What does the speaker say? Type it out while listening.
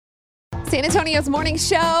San Antonio's morning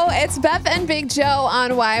show. It's Beth and Big Joe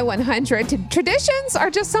on Y100. Traditions are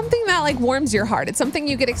just something that warms your heart. It's something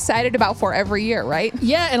you get excited about for every year, right?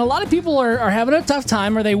 Yeah, and a lot of people are having a tough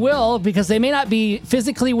time, or they will, because they may not be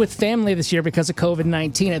physically with family this year because of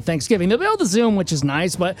COVID-19 at Thanksgiving. They'll be able to Zoom, which is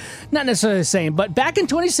nice, but not necessarily the same. But back in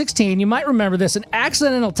 2016, you might remember this, an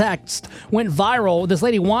accidental text went viral. This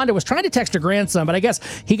lady, Wanda, was trying to text her grandson, but I guess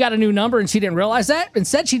he got a new number and she didn't realize that.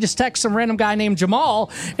 Instead, she just texted some random guy named Jamal,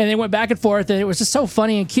 and they went back and forth, and it was just so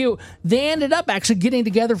funny and cute. They ended up actually getting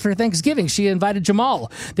together for Thanksgiving. She invited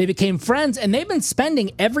Jamal. They became friends, and they've been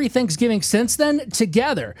spending every Thanksgiving since then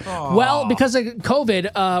together. Aww. Well, because of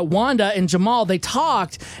COVID, Wanda and Jamal, they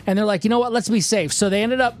talked, and they're like, you know what, let's be safe. So they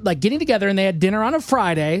ended up getting together, and they had dinner on a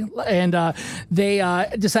Friday, and they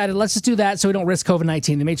decided, let's just do that so we don't risk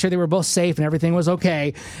COVID-19. They made sure they were both safe and everything was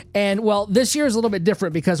okay. And, well, this year is a little bit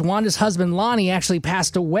different because Wanda's husband, Lonnie, actually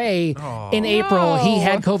passed away in April. He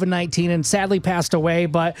had COVID-19 and sadly passed away,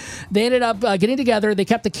 but they ended up getting together. They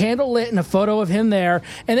kept the candle lit and a photo of him there,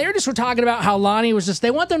 and they were talking about how Lonnie was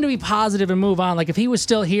they want them to be positive and move on. Like, if he was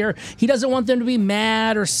still here, he doesn't want them to be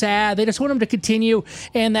mad or sad. They just want him to continue,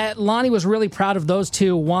 and that Lonnie was really proud of those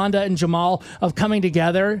two, Wanda and Jamal, of coming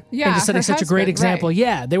together and just setting such a great example. Right.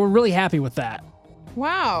 Yeah, they were really happy with that.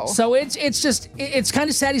 Wow. So it's kind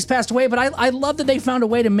of sad he's passed away, but I love that they found a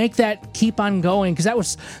way to make that keep on going, because that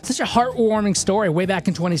was such a heartwarming story way back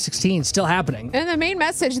in 2016, still happening. And the main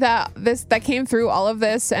message that came through all of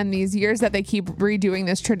this and these years that they keep redoing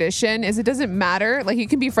this tradition is it doesn't matter. You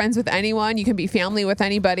can be friends with anyone, you can be family with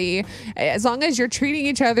anybody, as long as you're treating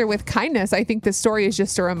each other with kindness. I think this story is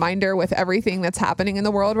just a reminder with everything that's happening in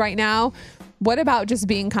the world right now. What about just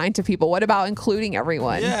being kind to people? What about including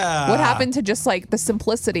everyone? Yeah. What happened to just the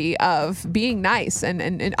simplicity of being nice?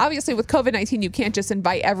 And obviously with COVID-19, you can't just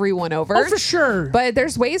invite everyone over. Oh, for sure. But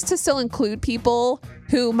there's ways to still include people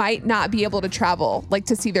who might not be able to travel,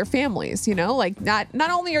 to see their families, not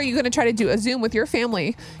only are you going to try to do a Zoom with your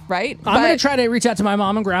family, right? I'm going to try to reach out to my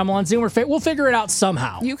mom and grandma on Zoom. We'll figure it out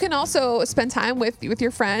somehow. You can also spend time with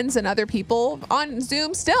your friends and other people on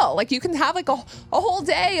Zoom still. You can have a whole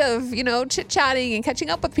day of, chit-chatting and catching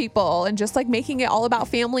up with people and just making it all about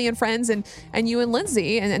family and friends and you and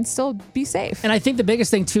Lindsay and still be safe. And I think the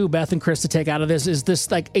biggest thing too, Beth and Chris, to take out of this is this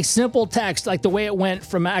a simple text, the way it went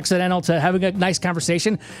from accidental to having a nice conversation.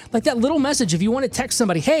 That little message, if you want to text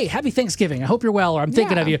somebody, hey, happy Thanksgiving, I hope you're well, or I'm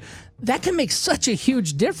thinking of you, that can make such a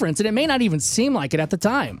huge difference, and it may not even seem like it at the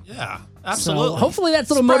time. Yeah, absolutely. So hopefully that's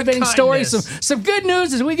a little motivating story, some good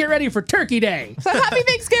news as we get ready for Turkey Day. So happy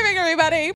Thanksgiving, everybody.